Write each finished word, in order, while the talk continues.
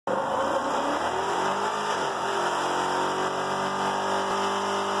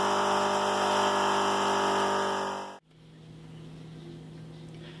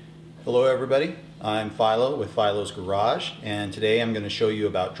Hello everybody, I'm Philo with Philo's Garage, and today I'm going to show you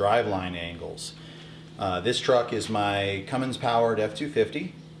about driveline angles. This truck is my Cummins powered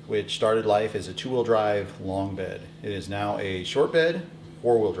F-250, which started life as a two-wheel drive long bed. It is now a short bed,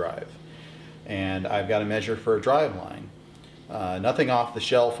 four-wheel drive, and I've got a measure for a driveline. Nothing off the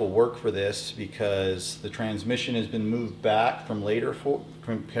shelf will work for this because the transmission has been moved back from later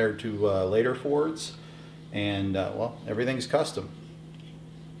compared to later Fords, and well, everything's custom.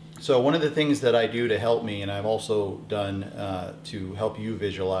 So one of the things that I do to help me, and I've also done to help you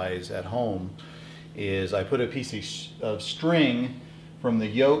visualize at home, is I put a piece of string from the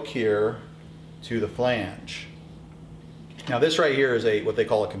yoke here to the flange. Now this right here is what they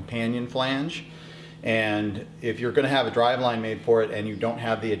call a companion flange, and if you're going to have a driveline made for it and you don't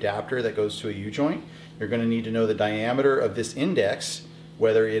have the adapter that goes to a U-joint, you're going to need to know the diameter of this index,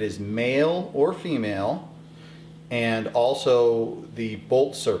 whether it is male or female, and also the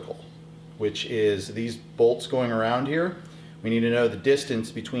bolt circle, which is these bolts going around here. We need to know the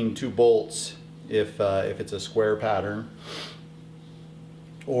distance between two bolts if it's a square pattern,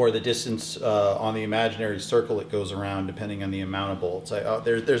 or the distance on the imaginary circle that goes around depending on the amount of bolts.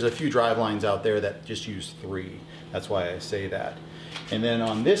 There's a few drivelines out there that just use 3. That's why I say that. And then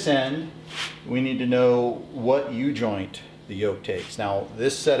on this end, we need to know what U-joint the yoke takes. Now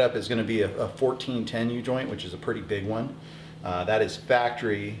this setup is going to be a 1410 U-joint, which is a pretty big one. That is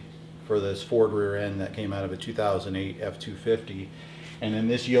factory for this Ford rear end that came out of a 2008 F-250. And then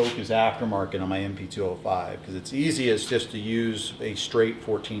this yoke is aftermarket on my MP205 because it's easiest just to use a straight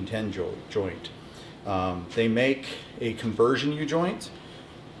 1410 joint. They make a conversion U-joint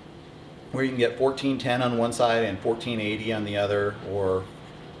where you can get 1410 on one side and 1480 on the other, or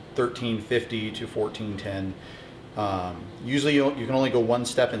 1350 to 1410. Usually you can only go one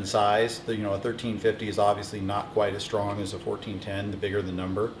step in size. A 1350 is obviously not quite as strong as a 1410. The bigger the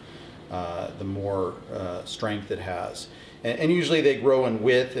number, the more strength it has. And usually they grow in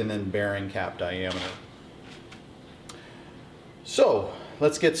width and then bearing cap diameter. So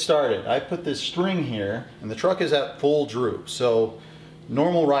let's get started. I put this string here, and the truck is at full droop. So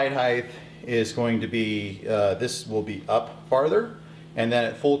normal ride height is going to be, this will be up farther, and then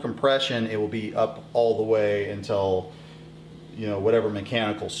at full compression it will be up all the way until whatever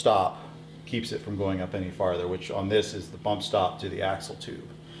mechanical stop keeps it from going up any farther, which on this is the bump stop to the axle tube.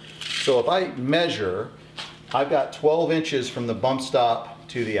 So if I measure, I've got 12 inches from the bump stop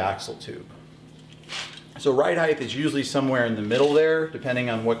to the axle tube. So ride height is usually somewhere in the middle there, depending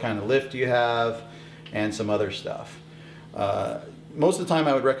on what kind of lift you have and some other stuff. Most of the time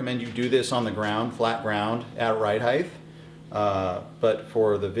I would recommend you do this on the ground, flat ground, at ride height. But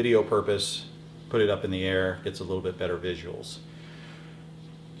for the video purpose, put it up in the air, gets a little bit better visuals.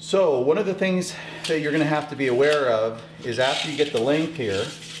 So one of the things that you're going to have to be aware of is after you get the length here,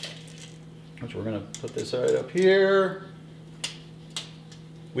 which we're going to put this right up here,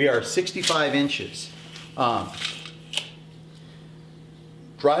 we are 65 inches.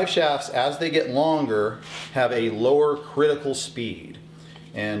 Drive shafts, as they get longer, have a lower critical speed.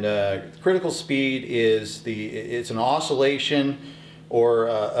 And critical speed is it's an oscillation or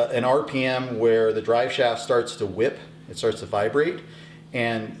an RPM where the drive shaft starts to whip, it starts to vibrate,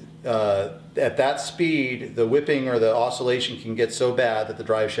 and at that speed the whipping or the oscillation can get so bad that the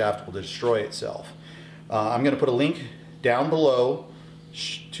drive shaft will destroy itself. I'm going to put a link down below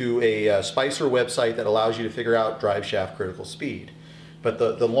to a Spicer website that allows you to figure out drive shaft critical speed. But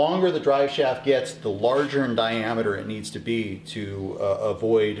the longer the drive shaft gets, the larger in diameter it needs to be to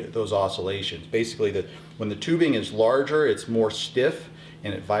avoid those oscillations. Basically, when the tubing is larger, it's more stiff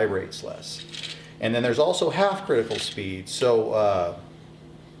and it vibrates less. And then there's also half critical speed. So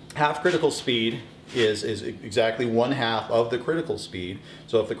half critical speed is exactly 1/2 of the critical speed.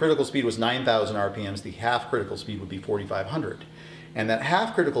 So if the critical speed was 9,000 RPMs, the half critical speed would be 4,500. And that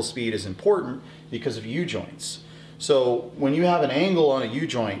half critical speed is important because of U-joints. So when you have an angle on a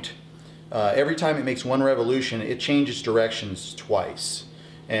U-joint, every time it makes one revolution, it changes directions twice.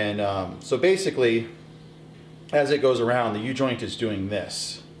 And so basically, as it goes around, the U-joint is doing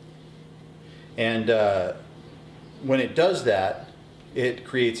this. And when it does that, it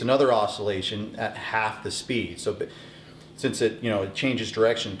creates another oscillation at half the speed. So since it it changes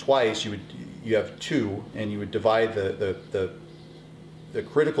direction twice, you have 2, and you would divide the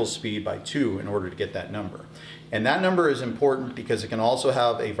critical speed by 2 in order to get that number. And that number is important because it can also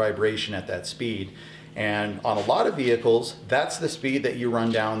have a vibration at that speed. And on a lot of vehicles, that's the speed that you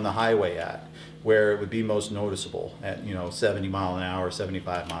run down the highway at, where it would be most noticeable at 70 mile an hour,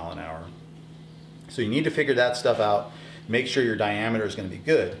 75 mile an hour. So you need to figure that stuff out, make sure your diameter is going to be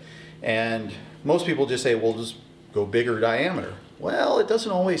good. And most people just say, well, just go bigger diameter. Well, it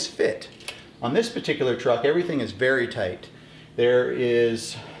doesn't always fit. On this particular truck, everything is very tight. There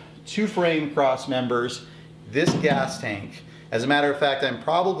is 2 frame cross members, this gas tank. As a matter of fact, I'm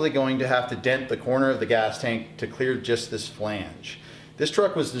probably going to have to dent the corner of the gas tank to clear just this flange. This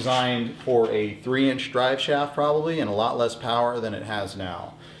truck was designed for a 3-inch drive shaft probably, and a lot less power than it has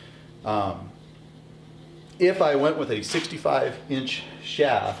now. If I went with a 65-inch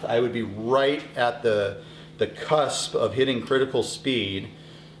shaft, I would be right at the cusp of hitting critical speed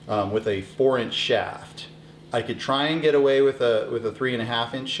with a 4-inch shaft. I could try and get away with a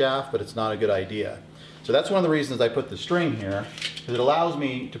 3.5-inch shaft, but it's not a good idea. So that's one of the reasons I put the string here, because it allows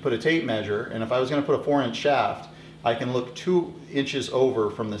me to put a tape measure, and if I was going to put a 4-inch shaft, I can look 2 inches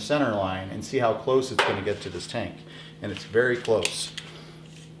over from the center line and see how close it's going to get to this tank. And it's very close.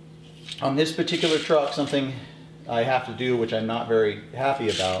 On this particular truck, something I have to do, which I'm not very happy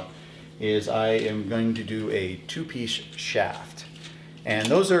about, is I am going to do a 2-piece shaft. And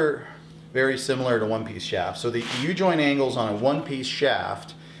those are very similar to 1-piece shafts. So the U-joint angles on a 1-piece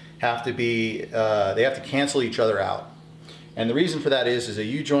shaft have to be, they have to cancel each other out. And the reason for that is a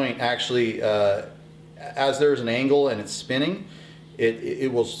U-joint actually, as there's an angle and it's spinning,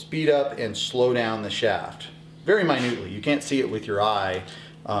 it will speed up and slow down the shaft very minutely. You can't see it with your eye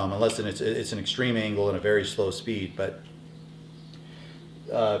unless it's an extreme angle and a very slow speed. But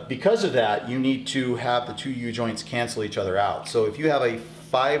because of that, you need to have the 2 U-joints cancel each other out. So if you have a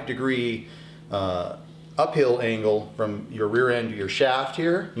 5-degree uphill angle from your rear end to your shaft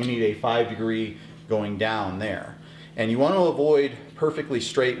here, you need a 5-degree going down there. And you want to avoid perfectly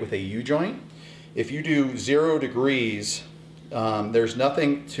straight with a U-joint. If you do 0 degrees, there's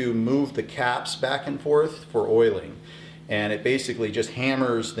nothing to move the caps back and forth for oiling. And it basically just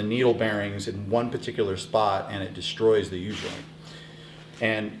hammers the needle bearings in one particular spot and it destroys the U-joint.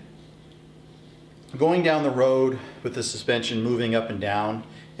 And going down the road with the suspension moving up and down,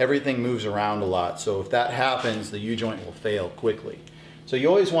 everything moves around a lot. So if that happens, the U-joint will fail quickly. So you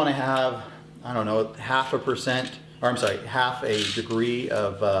always want to have, I don't know, half a degree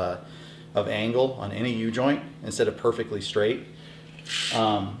of angle on any U-joint instead of perfectly straight.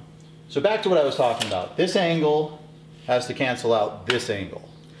 So back to what I was talking about. This angle has to cancel out this angle.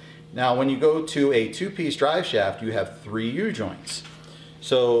 Now when you go to a 2-piece drive shaft, you have 3 U-joints.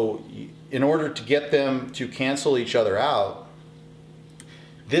 So in order to get them to cancel each other out,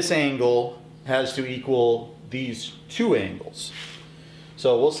 this angle has to equal these 2 angles.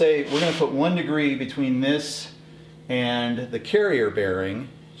 So we'll say we're going to put 1 degree between this and the carrier bearing,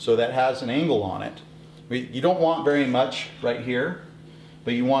 so that has an angle on it. You don't want very much right here,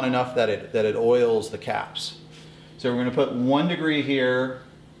 but you want enough that it oils the caps. So we're going to put 1 degree here,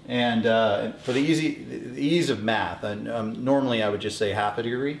 and for the ease of math, normally I would just say half a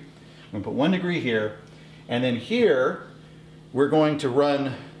degree. I'm going to put 1 degree here, and then here we're going to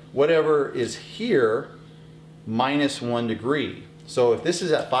run whatever is here minus 1 degree. So if this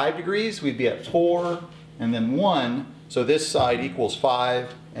is at 5 degrees, we'd be at 4 and then 1. So this side equals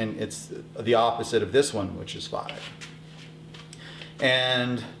 5, and it's the opposite of this one, which is 5.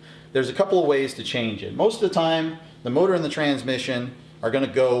 And there's a couple of ways to change it. Most of the time, the motor and the transmission are going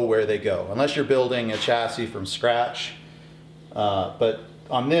to go where they go, unless you're building a chassis from scratch. But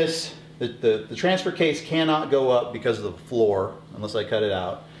on this, the transfer case cannot go up because of the floor, unless I cut it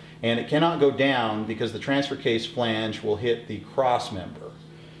out. And it cannot go down because the transfer case flange will hit the cross member.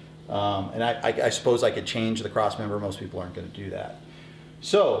 And I suppose I could change the cross member. Most people aren't going to do that.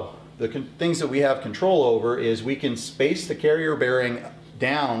 So the things that we have control over is we can space the carrier bearing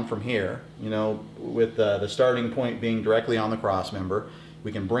down from here, you know, with the starting point being directly on the cross member.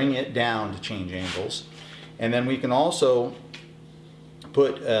 We can bring it down to change angles. And then we can also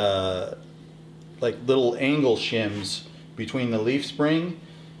put like little angle shims between the leaf spring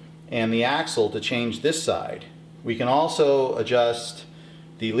and the axle to change this side. We can also adjust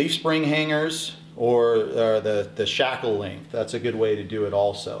the leaf spring hangers or the shackle length. That's a good way to do it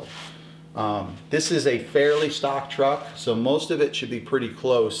also. This is a fairly stock truck, so most of it should be pretty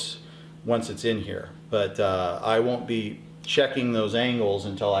close once it's in here. But I won't be checking those angles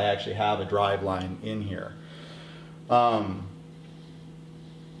until I actually have a drive line in here.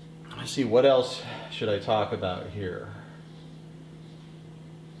 Let's see, what else should I talk about here?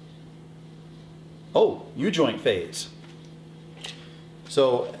 Oh, U-joint phase.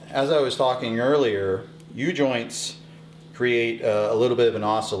 So as I was talking earlier, U-joints create a little bit of an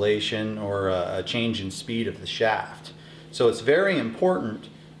oscillation or a change in speed of the shaft. So it's very important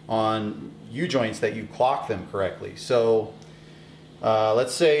on U-joints that you clock them correctly. So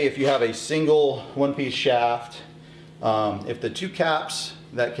let's say if you have a single 1-piece shaft, if the 2 caps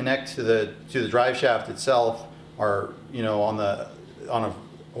that connect to the drive shaft itself are, you know, on a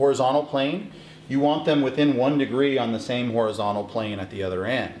horizontal plane, you want them within 1 degree on the same horizontal plane at the other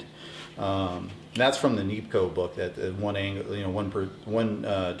end. That's from the NEPCO book, that one angle, you know,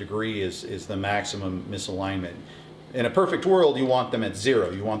 one degree is the maximum misalignment. In a perfect world, you want them at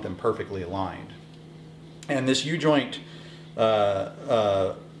 0. You want them perfectly aligned. And this U-joint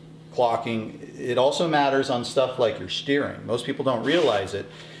clocking, it also matters on stuff like your steering. Most people don't realize it,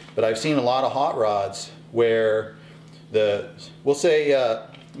 but I've seen a lot of hot rods where we'll say,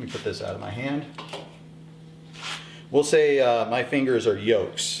 let me put this out of my hand. We'll say my fingers are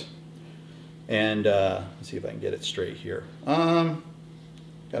yokes. And let's see if I can get it straight here.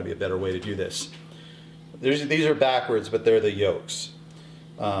 Gotta be a better way to do this. These are backwards, but they're the yokes.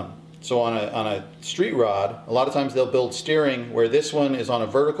 So on a street rod, a lot of times they'll build steering where this one is on a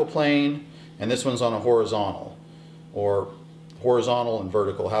vertical plane and this one's on a horizontal, or horizontal and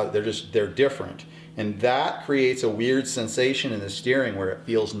vertical. They're different, and that creates a weird sensation in the steering where it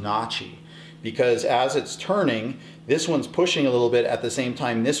feels notchy, because as it's turning, this one's pushing a little bit at the same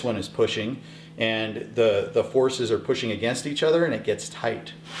time this one is pushing, and the forces are pushing against each other, and it gets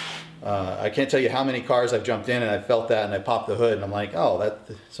tight. I can't tell you how many cars I've jumped in and I felt that, and I popped the hood and I'm like, oh, that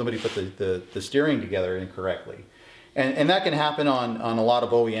somebody put the steering together incorrectly. And that can happen on a lot of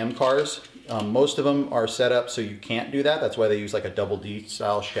OEM cars. Most of them are set up so you can't do that. That's why they use like a double D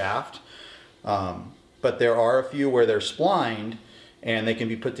style shaft. But there are a few where they're splined and they can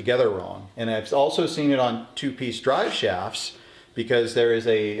be put together wrong. And I've also seen it on 2-piece drive shafts, because there is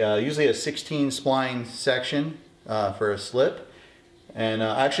usually a 16 spline section for a slip. And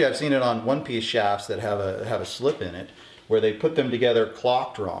actually I've seen it on 1-piece shafts that have a slip in it, where they put them together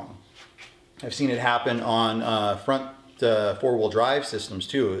clocked wrong. I've seen it happen on front 4-wheel drive systems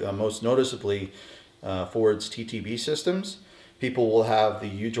too, most noticeably Ford's TTB systems. People will have the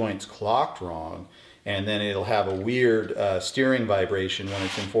U-joints clocked wrong, and then it'll have a weird steering vibration when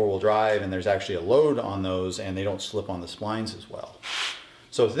it's in 4-wheel drive, and there's actually a load on those, and they don't slip on the splines as well.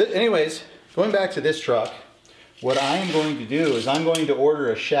 So anyways, going back to this truck, what I am going to do is I'm going to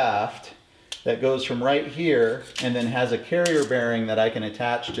order a shaft that goes from right here and then has a carrier bearing that I can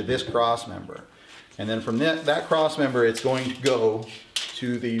attach to this cross member. And then from that cross member, it's going to go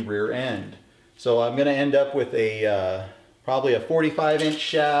to the rear end. So I'm going to end up with probably a 45-inch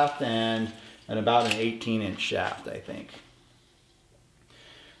shaft and about an 18-inch shaft, I think.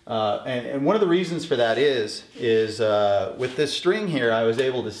 And one of the reasons for that is with this string here, I was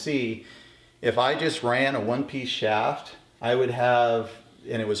able to see, if I just ran a 1-piece shaft, I would have,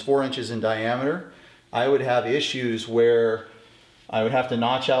 and it was 4 inches in diameter, I would have issues where I would have to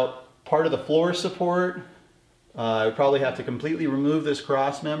notch out part of the floor support. I would probably have to completely remove this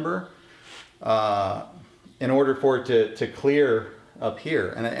cross member in order for it to clear up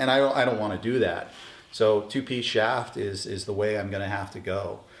here. And I don't want to do that. So 2-piece shaft is the way I'm going to have to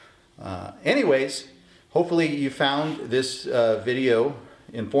go. Anyways, hopefully you found this video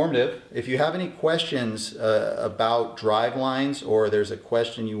informative. If you have any questions about drive lines, or there's a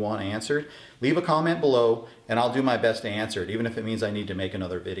question you want answered, leave a comment below and I'll do my best to answer it, even if it means I need to make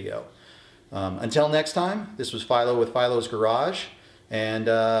another video. Until next time, this was Philo with Philo's Garage, and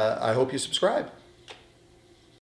I hope you subscribe.